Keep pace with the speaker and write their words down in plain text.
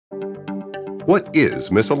What is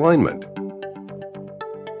misalignment?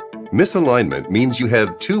 Misalignment means you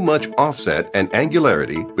have too much offset and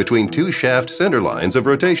angularity between two shaft center lines of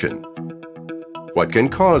rotation. What can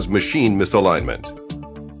cause machine misalignment?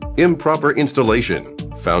 Improper installation,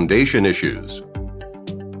 foundation issues,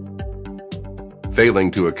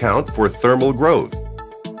 failing to account for thermal growth,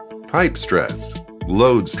 pipe stress,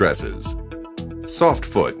 load stresses, soft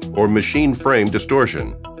foot or machine frame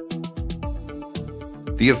distortion.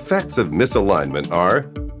 The effects of misalignment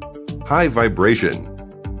are high vibration,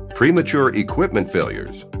 premature equipment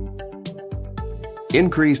failures,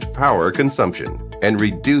 increased power consumption, and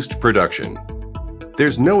reduced production.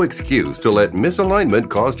 There's no excuse to let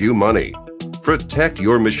misalignment cost you money. Protect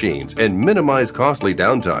your machines and minimize costly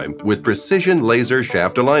downtime with precision laser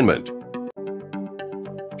shaft alignment.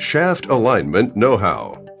 Shaft alignment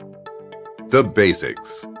know-how. The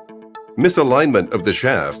basics. Misalignment of the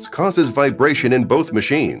shafts causes vibration in both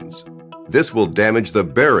machines. This will damage the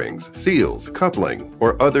bearings, seals, coupling,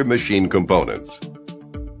 or other machine components.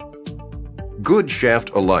 Good shaft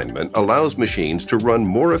alignment allows machines to run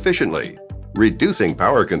more efficiently, reducing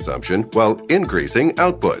power consumption while increasing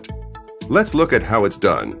output. Let's look at how it's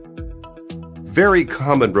done. Very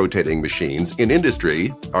common rotating machines in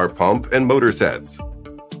industry are pump and motor sets.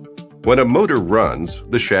 When a motor runs,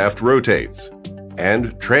 the shaft rotates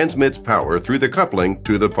and transmits power through the coupling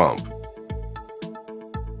to the pump.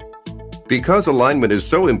 Because alignment is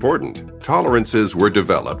so important, tolerances were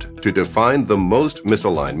developed to define the most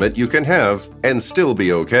misalignment you can have and still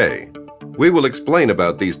be okay. We will explain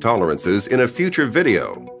about these tolerances in a future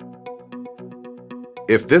video.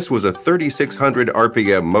 If this was a 3600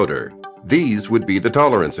 RPM motor, these would be the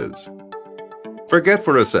tolerances. Forget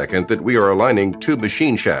for a second that we are aligning two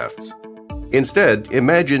machine shafts. Instead,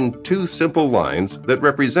 imagine two simple lines that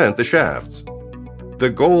represent the shafts. The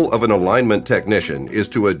goal of an alignment technician is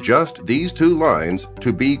to adjust these two lines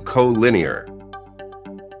to be collinear.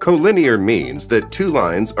 Collinear means that two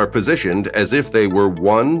lines are positioned as if they were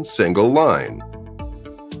one single line.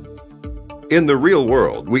 In the real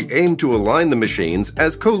world, we aim to align the machines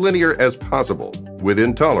as collinear as possible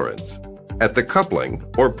within tolerance, at the coupling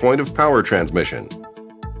or point of power transmission.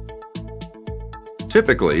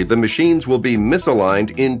 Typically, the machines will be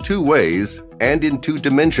misaligned in two ways and in two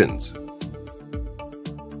dimensions.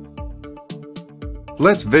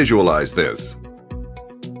 Let's visualize this.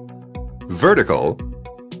 Vertical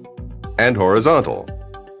and horizontal.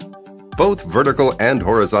 Both vertical and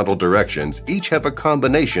horizontal directions each have a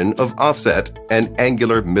combination of offset and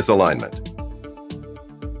angular misalignment.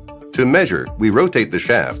 To measure, we rotate the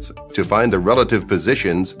shafts to find the relative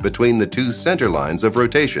positions between the two center lines of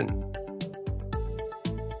rotation.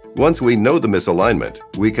 Once we know the misalignment,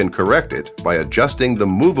 we can correct it by adjusting the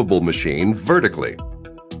movable machine vertically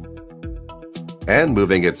and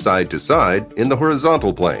moving it side to side in the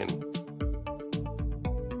horizontal plane.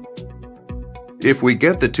 If we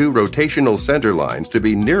get the two rotational center lines to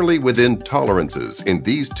be nearly within tolerances in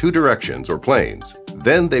these two directions or planes,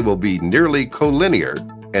 then they will be nearly collinear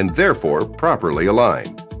and therefore properly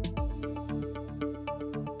aligned.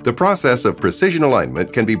 The process of precision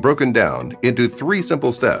alignment can be broken down into three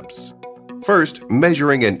simple steps. First,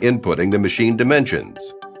 measuring and inputting the machine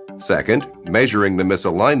dimensions. Second, measuring the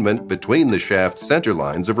misalignment between the shaft center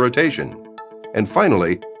lines of rotation. And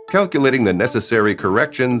finally, calculating the necessary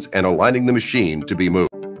corrections and aligning the machine to be moved.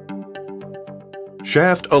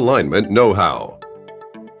 Shaft alignment know-how.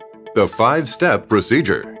 The 5-step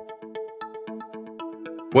procedure.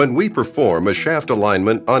 When we perform a shaft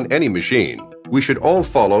alignment on any machine, we should all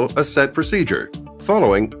follow a set procedure.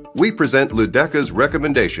 Following, we present Ludeca's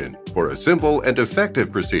recommendation for a simple and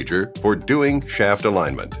effective procedure for doing shaft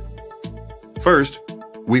alignment. First,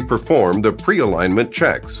 we perform the pre-alignment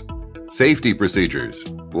checks, safety procedures,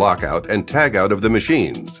 lockout and tagout of the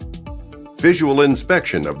machines, visual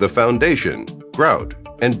inspection of the foundation, grout,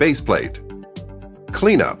 and base plate,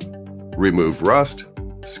 cleanup, remove rust,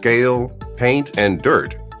 scale, paint, and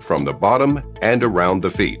dirt from the bottom and around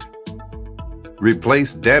the feet.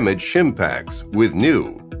 Replace damaged shim packs with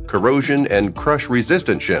new, corrosion and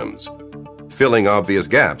crush-resistant shims, filling obvious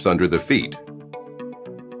gaps under the feet.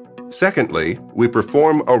 Secondly, we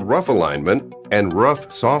perform a rough alignment and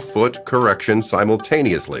rough soft foot correction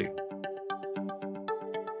simultaneously.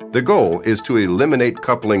 The goal is to eliminate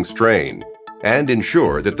coupling strain and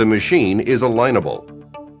ensure that the machine is alignable.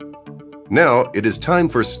 Now it is time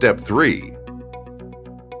for step 3.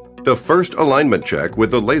 The first alignment check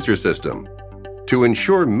with the laser system to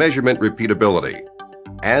ensure measurement repeatability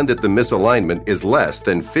and that the misalignment is less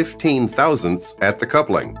than 15 thousandths at the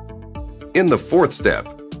coupling. In the fourth step,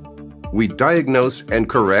 we diagnose and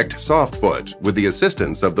correct soft foot with the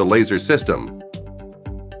assistance of the laser system.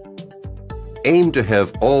 Aim to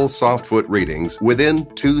have all soft foot readings within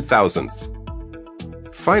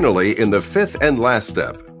 0.02. Finally, in the fifth and last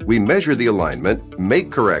step, we measure the alignment,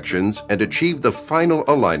 make corrections, and achieve the final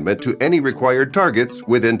alignment to any required targets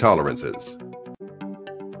within tolerances.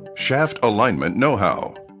 Shaft alignment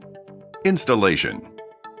know-how. Installation.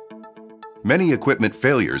 Many equipment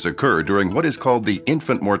failures occur during what is called the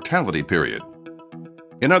infant mortality period.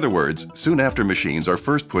 In other words, soon after machines are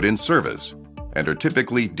first put in service and are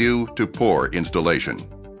typically due to poor installation.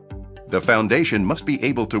 The foundation must be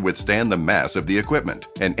able to withstand the mass of the equipment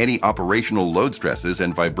and any operational load stresses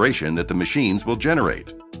and vibration that the machines will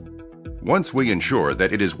generate. Once we ensure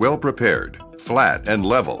that it is well prepared, flat and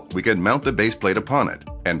level, we can mount the base plate upon it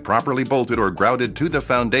and properly bolted or grouted to the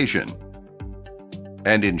foundation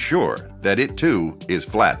and ensure that it too is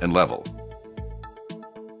flat and level.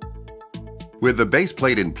 With the base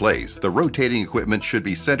plate in place, the rotating equipment should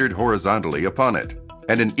be centered horizontally upon it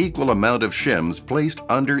and an equal amount of shims placed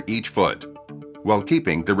under each foot, while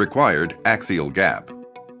keeping the required axial gap.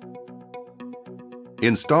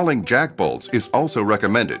 Installing jack bolts is also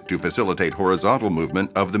recommended to facilitate horizontal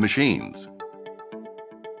movement of the machines.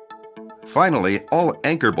 Finally, all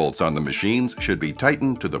anchor bolts on the machines should be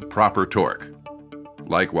tightened to the proper torque.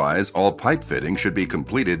 Likewise, all pipe fitting should be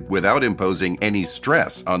completed without imposing any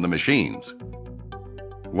stress on the machines.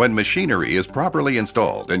 When machinery is properly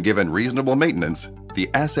installed and given reasonable maintenance, the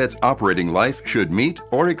asset's operating life should meet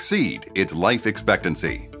or exceed its life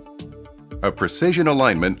expectancy. A precision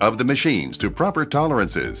alignment of the machines to proper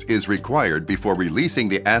tolerances is required before releasing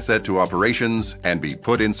the asset to operations and be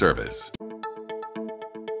put in service.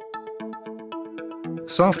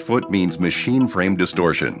 Soft foot means machine frame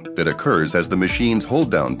distortion that occurs as the machine's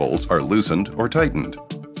hold-down bolts are loosened or tightened.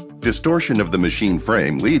 Distortion of the machine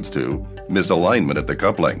frame leads to misalignment at the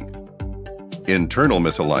coupling, internal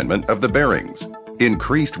misalignment of the bearings,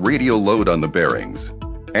 increased radial load on the bearings,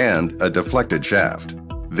 and a deflected shaft.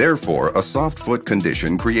 Therefore, a soft foot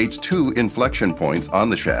condition creates two inflection points on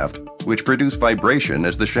the shaft, which produce vibration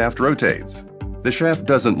as the shaft rotates. The shaft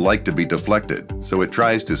doesn't like to be deflected, so it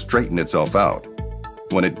tries to straighten itself out.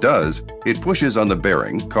 When it does, it pushes on the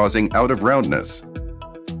bearing, causing out of roundness.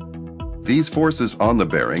 These forces on the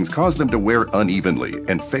bearings cause them to wear unevenly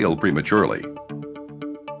and fail prematurely.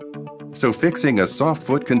 So fixing a soft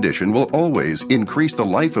foot condition will always increase the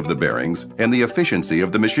life of the bearings and the efficiency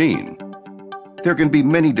of the machine. There can be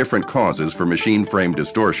many different causes for machine frame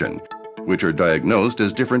distortion, which are diagnosed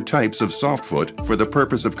as different types of soft foot for the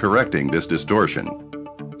purpose of correcting this distortion.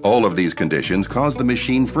 All of these conditions cause the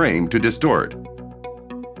machine frame to distort.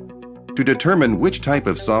 To determine which type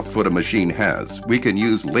of soft foot a machine has, we can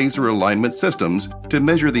use laser alignment systems to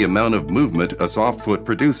measure the amount of movement a soft foot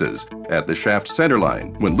produces at the shaft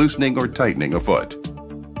centerline when loosening or tightening a foot.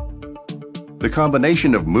 The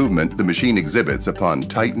combination of movement the machine exhibits upon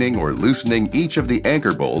tightening or loosening each of the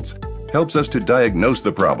anchor bolts helps us to diagnose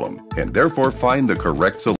the problem and therefore find the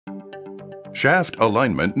correct solution. Shaft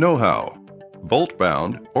alignment know-how: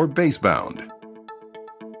 bolt-bound or base-bound.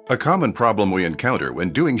 A common problem we encounter when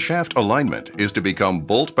doing shaft alignment is to become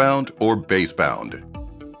bolt-bound or base-bound.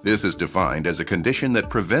 This is defined as a condition that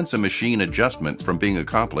prevents a machine adjustment from being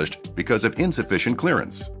accomplished because of insufficient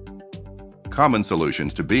clearance. Common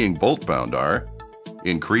solutions to being bolt-bound are: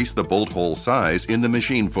 increase the bolt hole size in the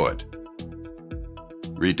machine foot,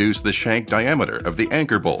 reduce the shank diameter of the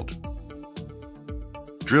anchor bolt,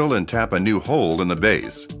 drill and tap a new hole in the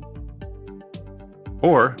base,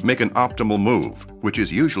 or make an optimal move, which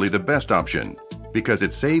is usually the best option because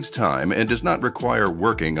it saves time and does not require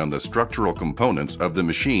working on the structural components of the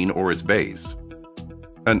machine or its base.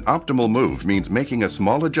 An optimal move means making a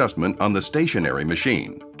small adjustment on the stationary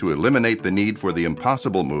machine to eliminate the need for the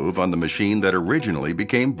impossible move on the machine that originally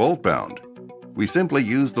became bolt-bound. We simply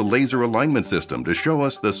use the laser alignment system to show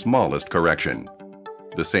us the smallest correction.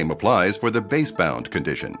 The same applies for the base-bound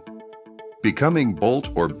condition. Becoming bolt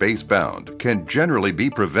or base-bound can generally be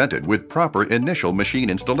prevented with proper initial machine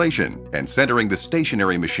installation and centering the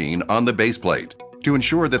stationary machine on the base plate to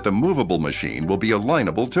ensure that the movable machine will be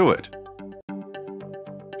alignable to it.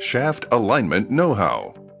 Shaft alignment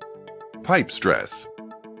know-how: pipe stress.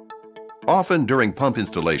 Often during pump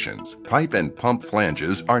installations, pipe and pump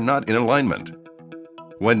flanges are not in alignment.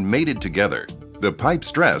 When mated together, the pipe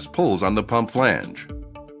stress pulls on the pump flange.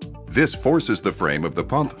 This forces the frame of the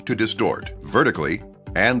pump to distort vertically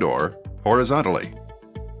and/or horizontally.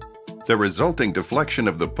 The resulting deflection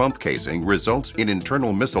of the pump casing results in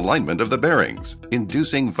internal misalignment of the bearings,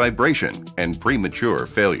 inducing vibration and premature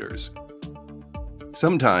failures.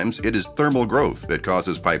 Sometimes it is thermal growth that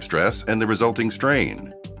causes pipe stress and the resulting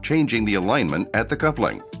strain, changing the alignment at the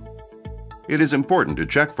coupling. It is important to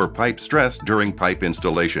check for pipe stress during pipe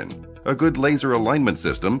installation. A good laser alignment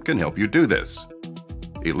system can help you do this.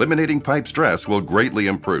 Eliminating pipe stress will greatly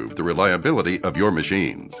improve the reliability of your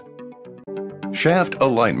machines. Shaft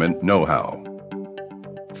alignment know-how.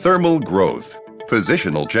 Thermal growth,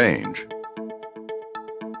 positional change.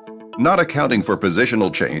 Not accounting for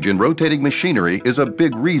positional change in rotating machinery is a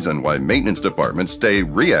big reason why maintenance departments stay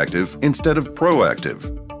reactive instead of proactive.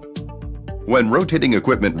 When rotating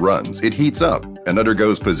equipment runs, it heats up and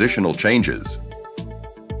undergoes positional changes.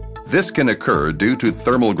 This can occur due to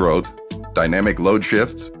thermal growth, dynamic load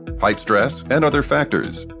shifts, pipe stress, and other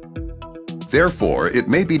factors. Therefore, it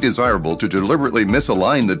may be desirable to deliberately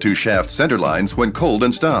misalign the two shaft center lines when cold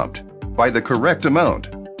and stopped by the correct amount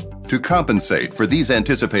to compensate for these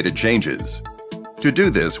anticipated changes. To do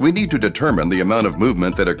this, we need to determine the amount of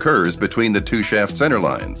movement that occurs between the two shaft center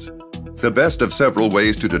lines. The best of several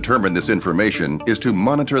ways to determine this information is to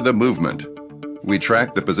monitor the movement. We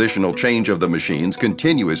track the positional change of the machines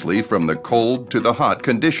continuously from the cold to the hot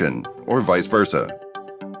condition, or vice versa.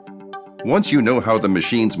 Once you know how the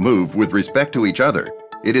machines move with respect to each other,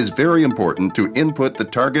 it is very important to input the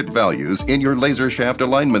target values in your laser shaft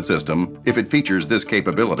alignment system if it features this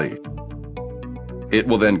capability. It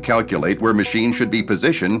will then calculate where machines should be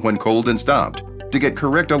positioned when cold and stopped to get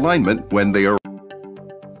correct alignment when they are.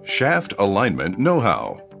 Shaft alignment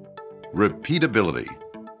know-how. Repeatability.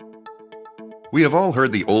 We have all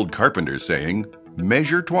heard the old carpenters saying,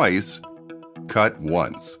 measure twice, cut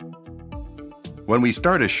once. When we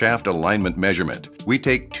start a shaft alignment measurement, we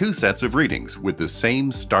take two sets of readings with the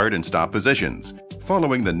same start and stop positions,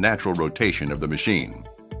 following the natural rotation of the machine.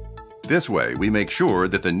 This way, we make sure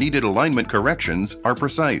that the needed alignment corrections are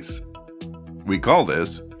precise. We call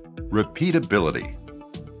this repeatability.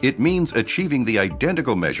 It means achieving the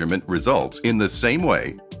identical measurement results in the same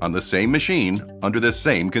way, on the same machine, under the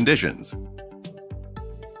same conditions.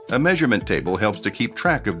 A measurement table helps to keep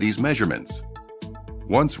track of these measurements.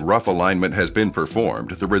 Once rough alignment has been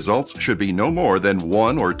performed, the results should be no more than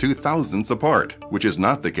 1 or 2 thousandths apart, which is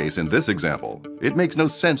not the case in this example. It makes no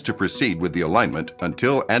sense to proceed with the alignment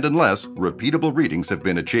until and unless repeatable readings have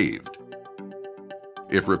been achieved.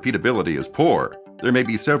 If repeatability is poor, there may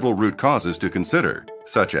be several root causes to consider,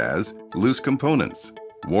 such as loose components,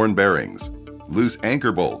 worn bearings, loose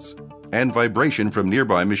anchor bolts, and vibration from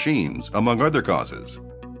nearby machines, among other causes.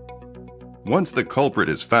 Once the culprit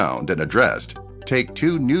is found and addressed, take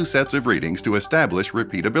 2 new sets of readings to establish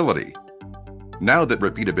repeatability. Now that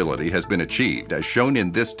repeatability has been achieved as shown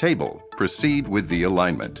in this table, proceed with the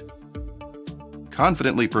alignment.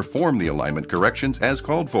 Confidently perform the alignment corrections as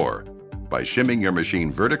called for by shimming your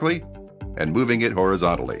machine vertically and moving it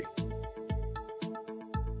horizontally.